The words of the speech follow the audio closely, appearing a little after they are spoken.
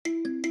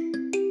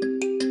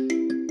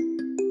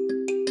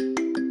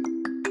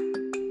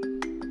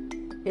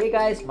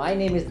guys, my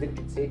name is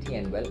Diptit Sethi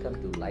and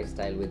welcome to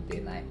Lifestyle with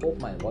Din. I hope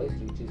my voice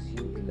reaches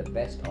you in the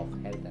best of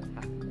health and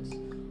happiness.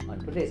 On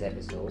today's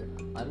episode,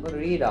 I'm going to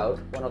read out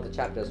one of the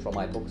chapters from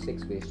my book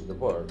 6 Ways to the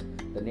World.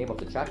 The name of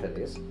the chapter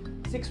is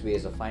 6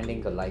 Ways of Finding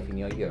the Life in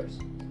Your Years.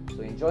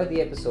 So enjoy the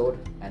episode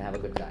and have a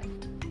good time.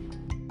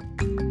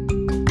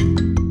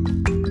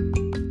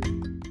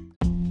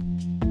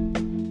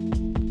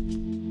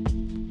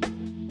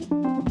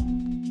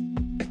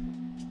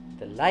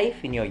 The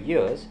life in your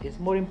years is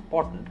more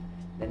important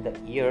than the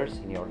years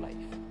in your life.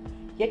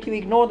 Yet you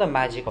ignore the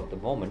magic of the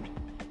moment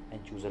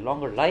and choose a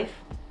longer life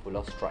full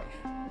of strife.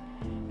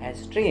 As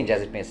strange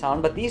as it may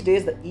sound, but these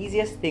days the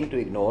easiest thing to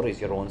ignore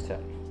is your own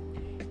self.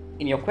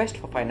 In your quest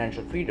for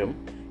financial freedom,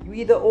 you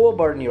either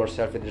overburden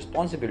yourself with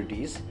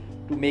responsibilities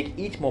to make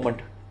each moment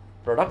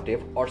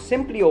productive or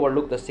simply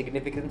overlook the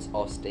significance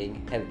of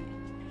staying healthy.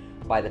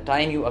 By the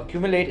time you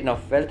accumulate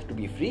enough wealth to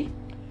be free,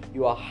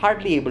 you are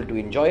hardly able to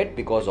enjoy it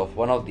because of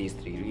one of these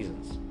three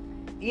reasons.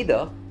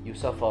 Either you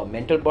suffer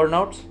mental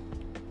burnouts,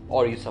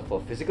 or you suffer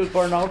physical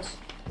burnouts,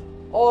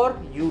 or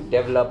you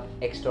develop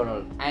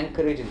external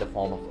anchorage in the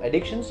form of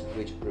addictions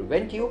which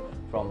prevent you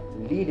from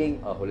leading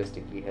a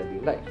holistically healthy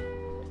life.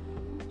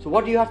 So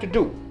what do you have to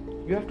do?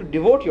 You have to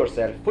devote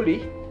yourself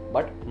fully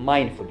but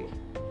mindfully.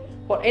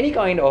 For any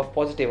kind of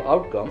positive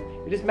outcome,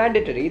 it is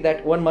mandatory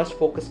that one must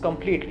focus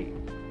completely.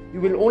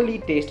 You will only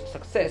taste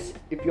success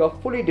if you are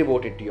fully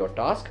devoted to your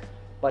task,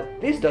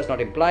 but this does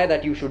not imply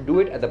that you should do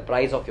it at the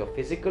price of your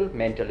physical,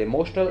 mental,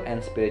 emotional,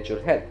 and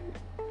spiritual health.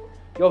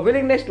 Your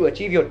willingness to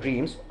achieve your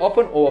dreams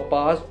often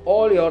overpowers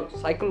all your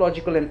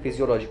psychological and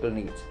physiological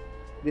needs.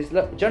 This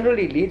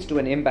generally leads to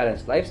an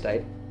imbalanced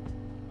lifestyle,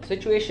 a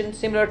situation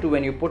similar to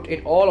when you put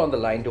it all on the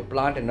line to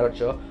plant and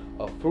nurture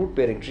a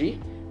fruit-bearing tree,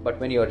 but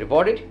when you are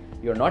rewarded,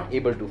 you are not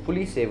able to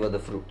fully savor the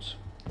fruits.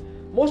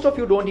 Most of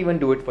you don't even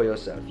do it for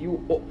yourself.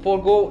 You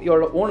forego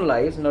your own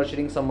lives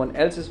nurturing someone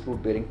else's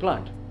fruit-bearing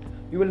plant.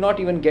 You will not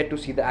even get to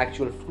see the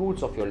actual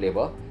fruits of your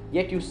labor,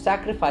 yet you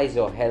sacrifice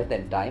your health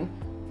and time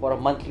for a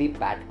monthly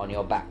pat on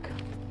your back.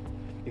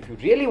 If you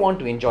really want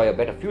to enjoy a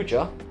better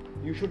future,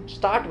 you should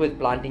start with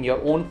planting your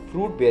own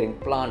fruit-bearing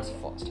plants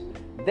first.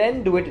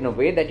 Then do it in a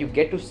way that you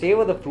get to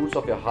savor the fruits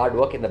of your hard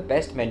work in the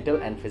best mental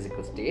and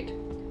physical state.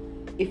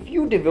 If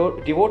you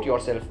devote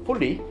yourself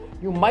fully,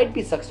 you might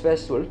be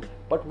successful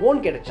but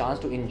won't get a chance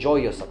to enjoy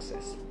your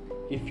success.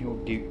 If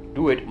you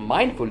do it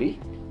mindfully,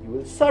 you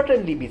will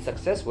certainly be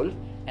successful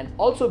and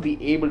also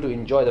be able to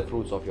enjoy the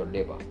fruits of your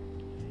labor.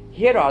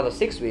 Here are the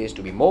 6 ways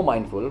to be more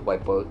mindful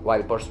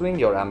while pursuing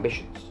your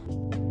ambitions.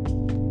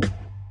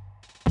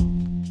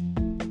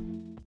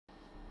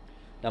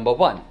 Number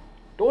 1.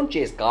 Don't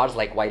chase cars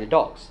like wild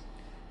dogs.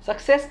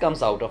 Success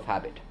comes out of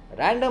habit.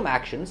 Random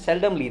action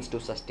seldom leads to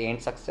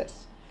sustained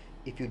success.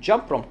 If you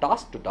jump from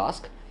task to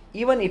task,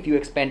 even if you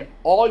expend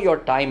all your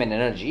time and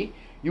energy,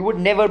 you would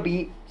never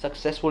be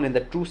successful in the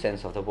true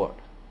sense of the word.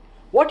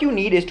 What you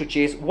need is to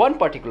chase one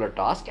particular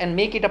task and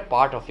make it a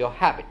part of your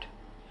habit.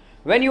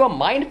 When you are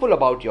mindful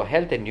about your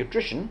health and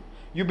nutrition,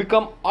 you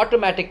become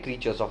automatic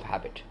creatures of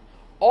habit.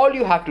 All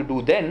you have to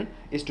do then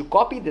is to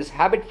copy this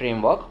habit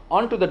framework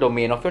onto the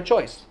domain of your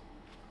choice.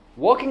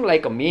 Working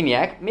like a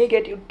maniac may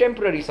get you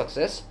temporary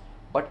success,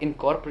 but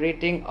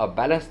incorporating a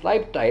balanced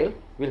lifestyle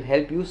will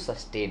help you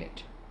sustain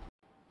it.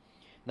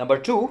 Number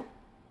 2,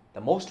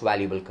 the most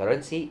valuable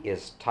currency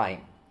is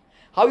time.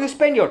 How you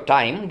spend your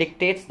time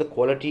dictates the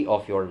quality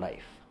of your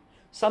life.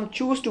 Some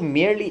choose to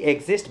merely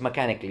exist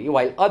mechanically,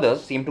 while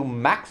others seem to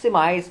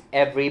maximize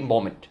every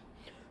moment.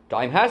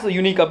 Time has the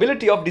unique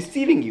ability of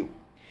deceiving you.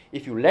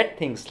 If you let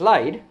things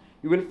slide,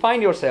 you will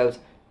find yourselves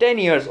 10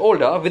 years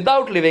older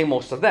without living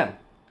most of them.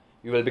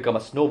 You will become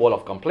a snowball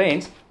of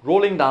complaints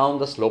rolling down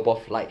the slope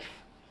of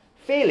life,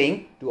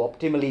 failing to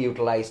optimally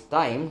utilize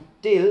time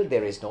till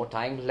there is no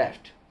time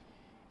left.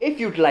 If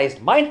utilized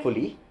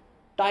mindfully,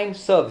 time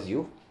serves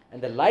you,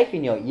 and the life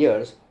in your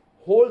years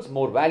holds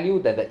more value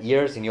than the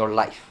years in your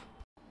life.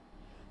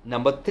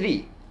 Number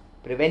 3.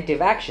 Preventive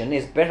action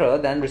is better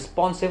than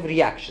responsive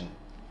reaction.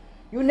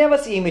 You never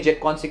see immediate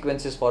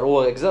consequences for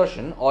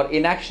overexertion or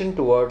inaction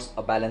towards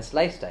a balanced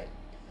lifestyle.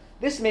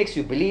 This makes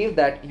you believe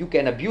that you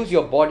can abuse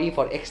your body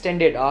for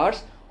extended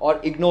hours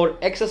or ignore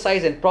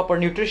exercise and proper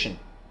nutrition.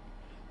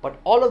 But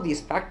all of these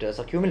factors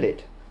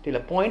accumulate till a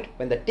point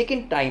when the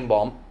ticking time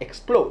bomb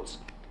explodes,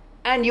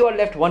 and you are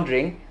left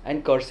wondering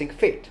and cursing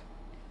fate.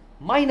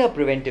 Minor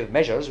preventive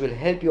measures will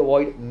help you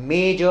avoid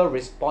major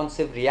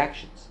responsive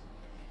reactions.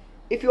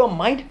 If you are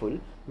mindful,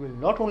 you will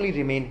not only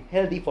remain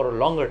healthy for a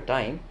longer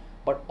time,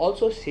 but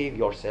also save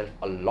yourself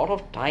a lot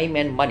of time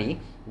and money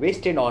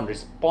wasted on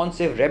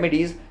responsive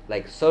remedies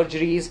like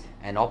surgeries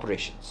and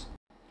operations.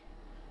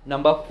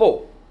 Number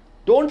 4.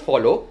 Don't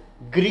follow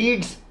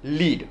greed's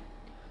lead.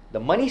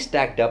 The money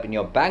stacked up in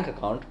your bank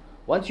account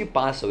once you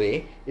pass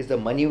away is the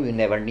money you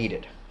never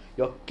needed.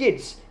 Your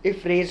kids,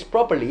 if raised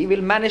properly,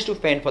 will manage to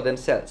fend for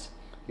themselves.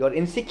 Your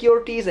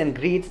insecurities and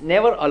greeds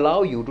never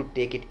allow you to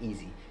take it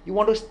easy. You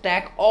want to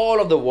stack all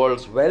of the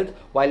world's wealth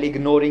while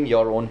ignoring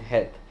your own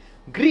health.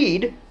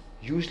 Greed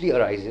usually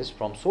arises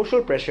from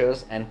social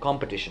pressures and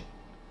competition.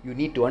 You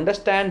need to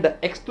understand the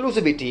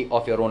exclusivity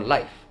of your own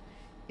life.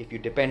 If you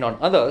depend on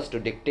others to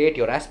dictate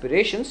your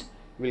aspirations,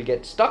 you will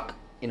get stuck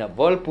in a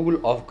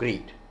whirlpool of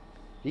greed.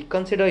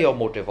 Reconsider your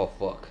motive of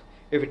work.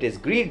 If it is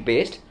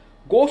greed-based,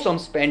 go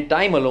spend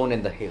time alone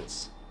in the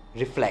hills.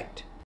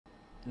 Reflect.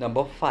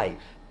 Number 5.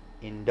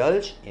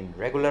 Indulge in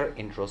regular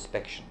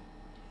introspection.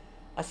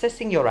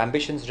 Assessing your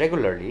ambitions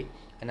regularly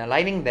and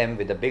aligning them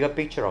with the bigger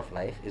picture of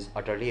life is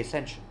utterly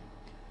essential.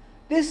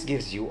 This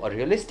gives you a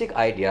realistic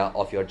idea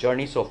of your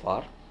journey so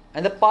far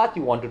and the path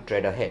you want to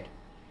tread ahead.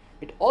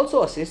 It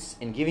also assists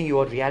in giving you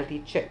a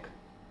reality check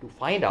to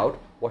find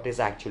out what is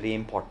actually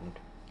important.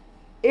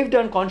 If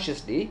done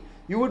consciously,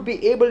 you would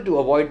be able to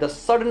avoid the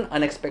sudden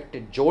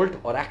unexpected jolt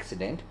or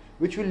accident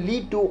which will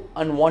lead to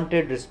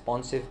unwanted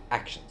responsive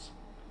actions.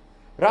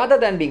 Rather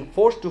than being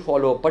forced to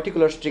follow a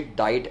particular strict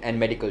diet and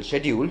medical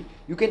schedule,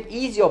 you can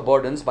ease your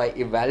burdens by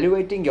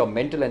evaluating your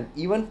mental and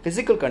even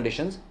physical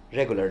conditions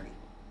regularly.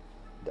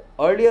 The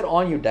earlier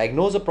on you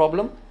diagnose a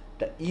problem,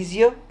 the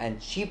easier and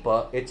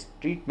cheaper its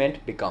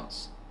treatment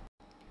becomes.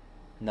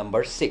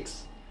 Number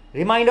 6.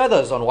 Remind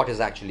others on what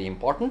is actually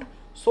important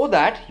so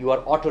that you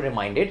are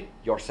auto-reminded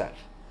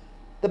yourself.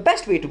 The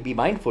best way to be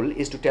mindful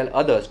is to tell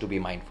others to be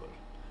mindful.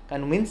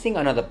 Convincing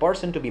another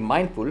person to be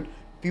mindful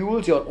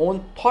fuels your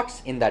own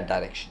thoughts in that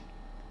direction.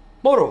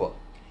 Moreover,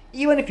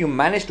 even if you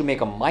manage to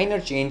make a minor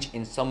change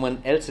in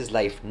someone else's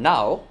life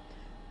now,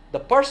 the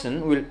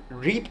person will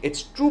reap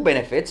its true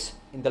benefits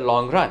in the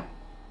long run.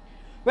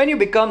 When you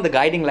become the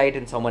guiding light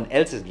in someone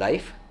else's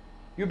life,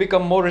 you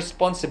become more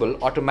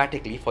responsible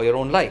automatically for your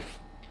own life,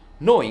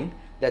 knowing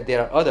that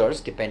there are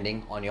others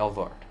depending on your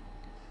word.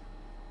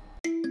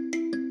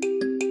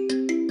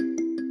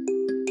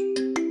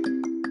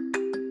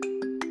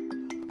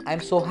 I'm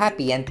so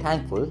happy and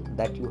thankful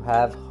that you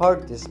have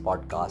heard this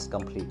podcast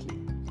completely.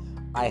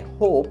 I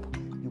hope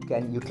you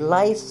can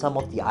utilize some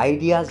of the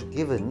ideas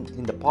given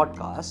in the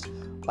podcast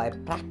by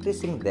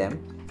practicing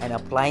them and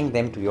applying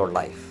them to your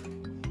life.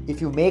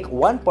 If you make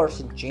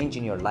 1% change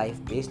in your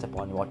life based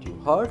upon what you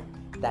heard,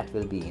 that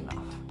will be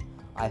enough.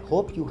 I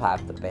hope you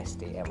have the best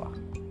day ever.